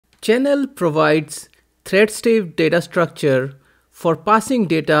Channel provides thread-safe data structure for passing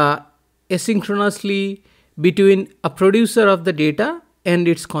data asynchronously between a producer of the data and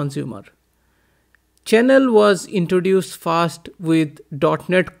its consumer. Channel was introduced first with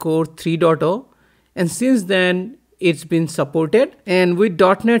 .NET Core 3.0, and since then it's been supported, and with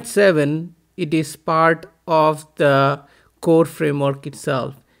 .NET 7 it is part of the core framework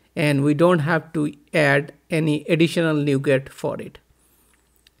itself, and we don't have to add any additional NuGet for it.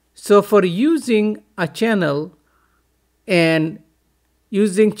 So for using a channel and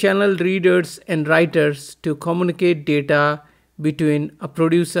using channel readers and writers to communicate data between a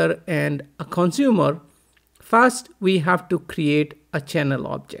producer and a consumer, first we have to create a channel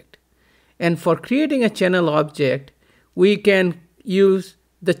object. And for creating a channel object, we can use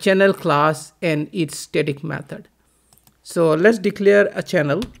the channel class and its static method. So let's declare a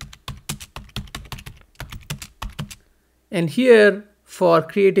channel. And here for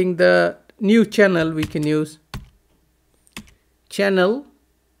creating the new channel, we can use channel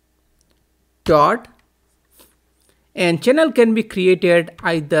dot, and channel can be created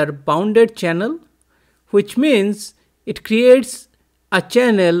either bounded channel, which means it creates a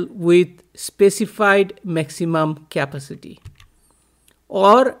channel with specified maximum capacity,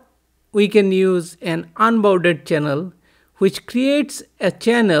 or we can use an unbounded channel, which creates a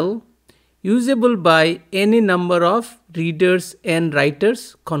channel usable by any number of readers and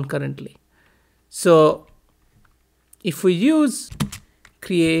writers concurrently. So if we use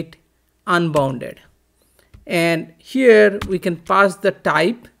create unbounded, and here we can pass the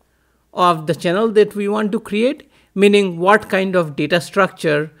type of the channel that we want to create, meaning what kind of data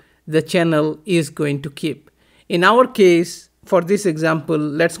structure the channel is going to keep. In our case, for this example,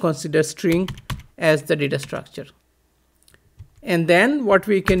 let's consider string as the data structure. And then what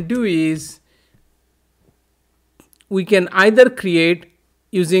we can do is we can either create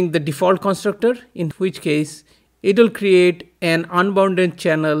using the default constructor, in which case it will create an unbounded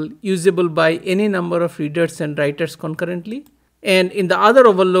channel usable by any number of readers and writers concurrently. And in the other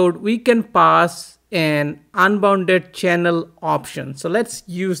overload, we can pass an unbounded channel option. So let's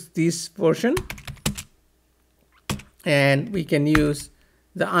use this version, and we can use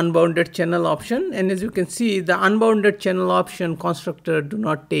the unbounded channel option. And as you can see, the unbounded channel option constructor do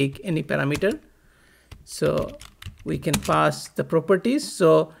not take any parameter. So we can pass the properties.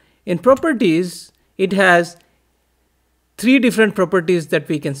 So in properties, it has three different properties that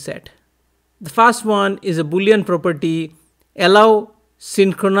we can set. The first one is a Boolean property, allow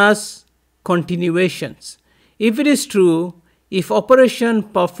synchronous continuations. If it is true, if operation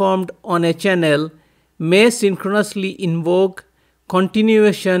performed on a channel may synchronously invoke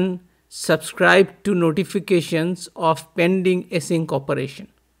continuation, subscribe to notifications of pending async operation.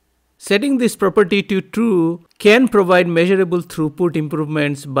 Setting this property to true can provide measurable throughput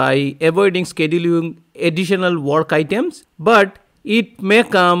improvements by avoiding scheduling additional work items, but it may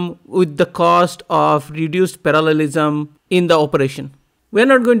come with the cost of reduced parallelism in the operation. We're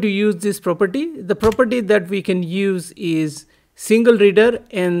not going to use this property. The property that we can use is single reader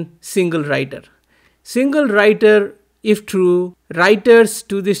and single writer. Single writer, if true, writers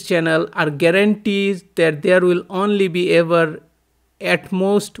to this channel are guaranteed that there will only be ever at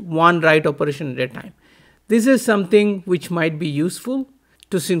most one write operation at a time. This is something which might be useful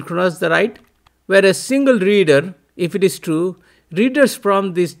to synchronize the write, whereas single reader, if it is true, readers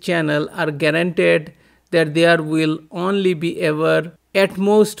from this channel are guaranteed that there will only be ever at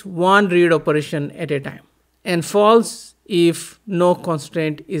most one read operation at a time, and false if no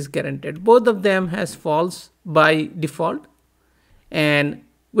constraint is guaranteed. Both of them has false by default, and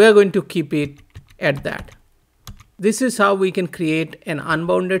we are going to keep it at that. This is how we can create an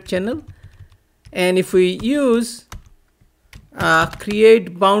unbounded channel. And if we use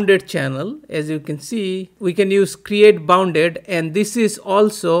create bounded channel, as you can see, we can use create bounded, and this is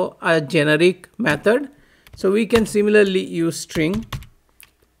also a generic method. So we can similarly use string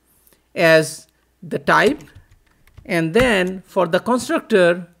as the type, and then for the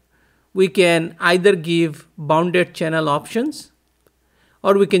constructor we can either give bounded channel options,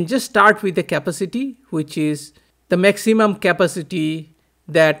 or we can just start with the capacity, which is the maximum capacity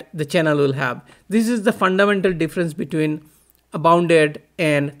that the channel will have. This is the fundamental difference between a bounded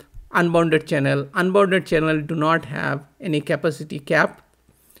and unbounded channel. Unbounded channel do not have any capacity cap,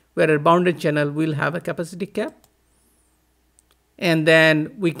 whereas bounded channel will have a capacity cap. And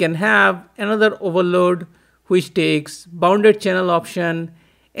then we can have another overload which takes bounded channel option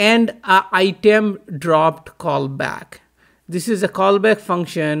and a item dropped callback. This is a callback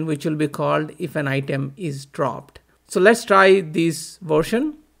function which will be called if an item is dropped. So let's try this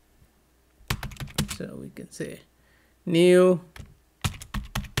version. So we can say new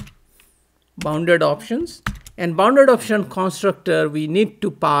bounded options. And bounded option constructor, we need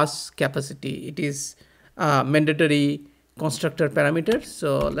to pass capacity. It is a mandatory constructor parameter.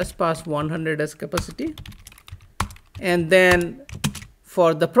 So let's pass 100 as capacity. And then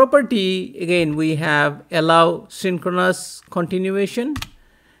for the property, again, we have allow synchronous continuation.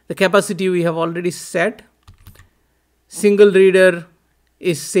 The capacity we have already set. Single reader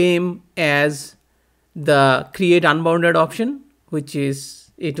is same as the create unbounded option, which is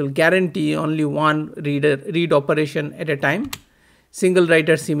it will guarantee only one read operation at a time. Single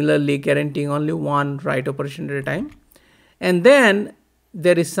writer similarly guaranteeing only one write operation at a time. And then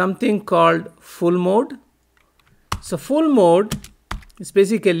there is something called full mode. So full mode is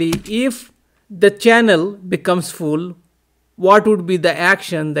basically if the channel becomes full, what would be the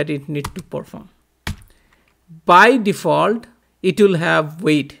action that it needs to perform. By default, it will have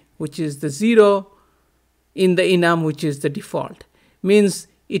wait, which is the 0 in the enum, which is the default. Means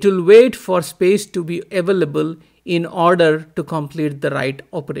it will wait for space to be available in order to complete the write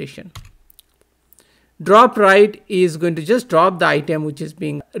operation. Drop write is going to just drop the item which is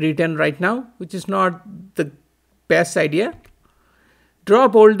being written right now, which is not the best idea.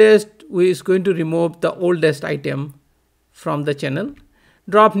 Drop oldest is going to remove the oldest item from the channel.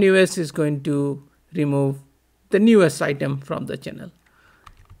 Drop newest is going to remove the newest item from the channel.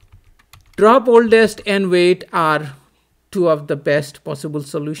 Drop oldest and wait are two of the best possible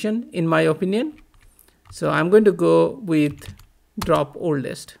solution in my opinion. So I'm going to go with drop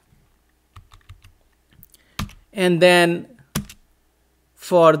oldest. And then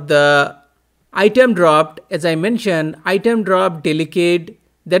for the item dropped, as I mentioned, item drop delegate,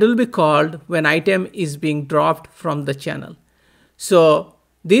 that will be called when item is being dropped from the channel. So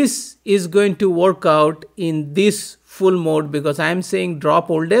this is going to work out in this full mode because I am saying drop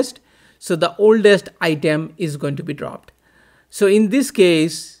oldest. So the oldest item is going to be dropped. So in this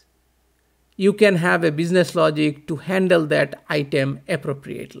case, you can have a business logic to handle that item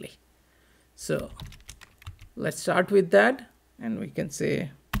appropriately. So let's start with that, and we can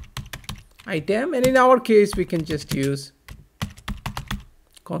say item, and in our case we can just use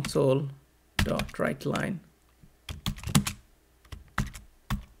console.writeLine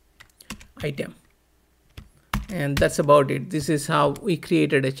item, and that's about it. This is how we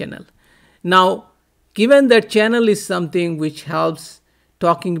created a channel. Now, given that channel is something which helps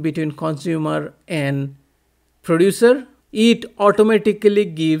talking between consumer and producer, it automatically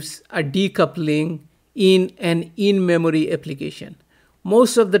gives a decoupling in an in-memory application.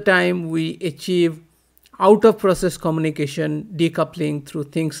 Most of the time we achieve out-of-process communication decoupling through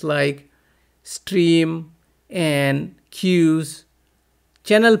things like stream and queues.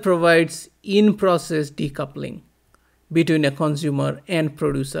 Channel provides in-process decoupling between a consumer and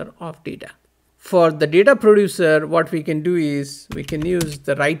producer of data. For the data producer, what we can do is we can use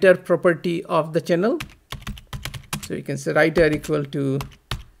the writer property of the channel. So we can say writer equal to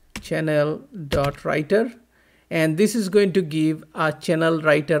channel.writer, and this is going to give a channel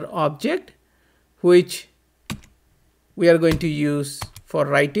writer object which we are going to use for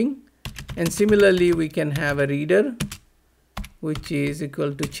writing. And similarly we can have a reader which is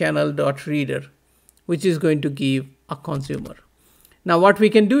equal to channel.reader, which is going to give a consumer. Now what we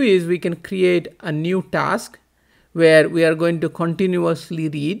can do is we can create a new task where we are going to continuously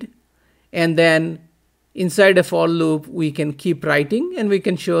read, and then inside a for loop we can keep writing, and we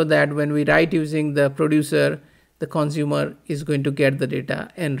can show that when we write using the producer, the consumer is going to get the data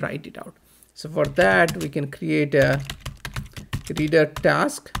and write it out. So for that we can create a reader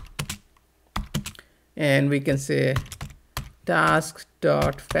task, and we can say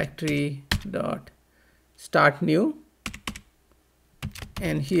task.factory.start new,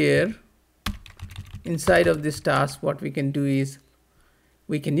 and here inside of this task what we can do is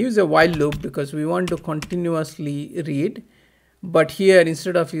we can use a while loop because we want to continuously read. But here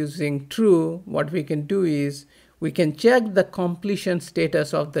instead of using true, what we can do is we can check the completion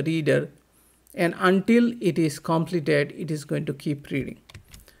status of the reader, and until it is completed it is going to keep reading.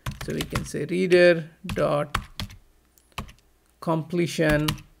 So we can say reader dot completion,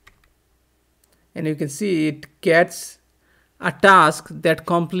 and you can see it gets a task that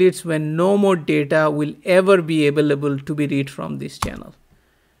completes when no more data will ever be available to be read from this channel,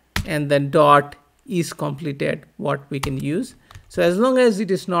 and then dot is completed what we can use. So as long as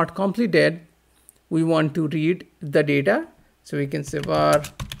it is not completed, we want to read the data. So we can say var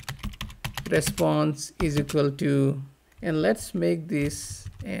response is equal to, and let's make this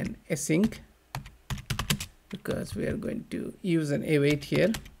an async because we are going to use an await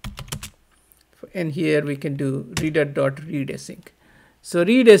here, and here we can do reader.read async. So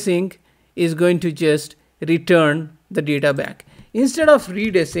read async is going to just return the data back. Instead of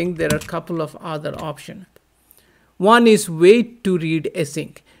read async, there are a couple of other options. One is wait to read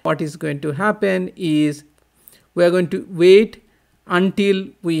async. What is going to happen is we are going to wait until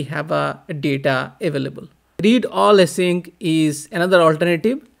we have a data available. Read all async is another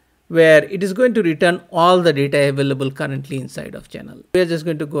alternative where it is going to return all the data available currently inside of channel. We are just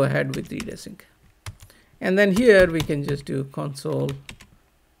going to go ahead with read async. And then here we can just do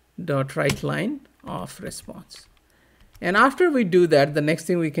console.writeLine of response. And after we do that, the next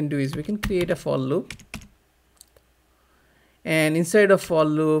thing we can do is we can create a for loop. And inside of for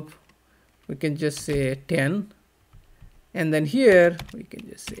loop, we can just say 10. And then here we can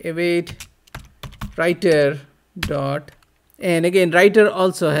just say await writer dot. And again, writer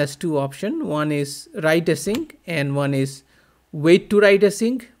also has two options. One is write async and one is wait to write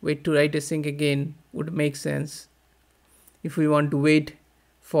async. Wait to write async again would make sense if we want to wait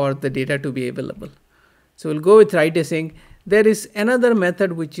for the data to be available. So we'll go with write async. There is another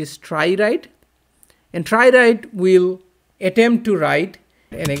method which is try write, and try write will attempt to write,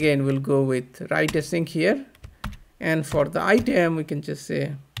 and again we'll go with write async here. And for the item we can just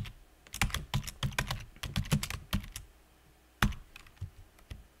say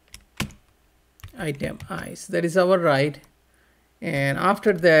item eyes. That is our write. And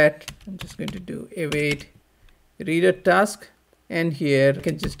after that, I'm just going to do await reader task, and here I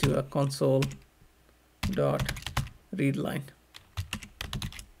can just do a console dot read line.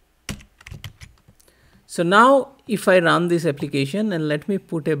 So now if I run this application, and let me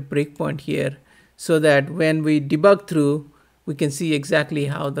put a breakpoint here so that when we debug through, we can see exactly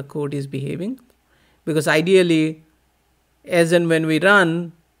how the code is behaving, because ideally as and when we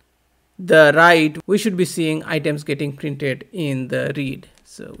run the write, we should be seeing items getting printed in the read.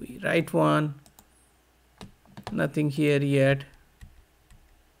 So we write one, nothing here yet.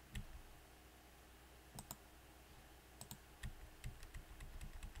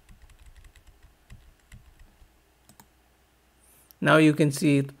 Now you can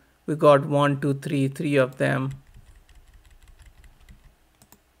see we got 1, 2, 3, 3 of them,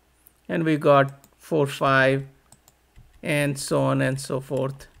 and we got 4, 5, and so on and so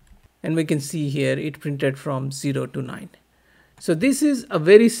forth. And we can see here it printed from 0 to 9. So this is a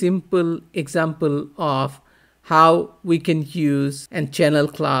very simple example of how we can use a channel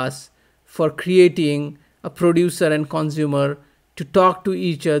class for creating a producer and consumer to talk to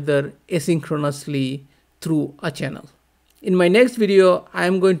each other asynchronously through a channel. In my next video, I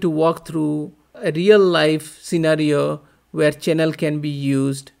am going to walk through a real life scenario where channel can be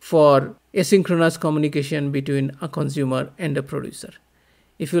used for asynchronous communication between a consumer and a producer.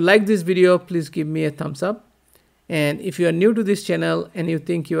 If you like this video, please give me a thumbs up. And if you are new to this channel and you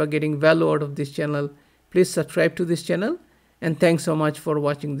think you are getting value out of this channel, please subscribe to this channel. And thanks so much for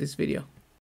watching this video.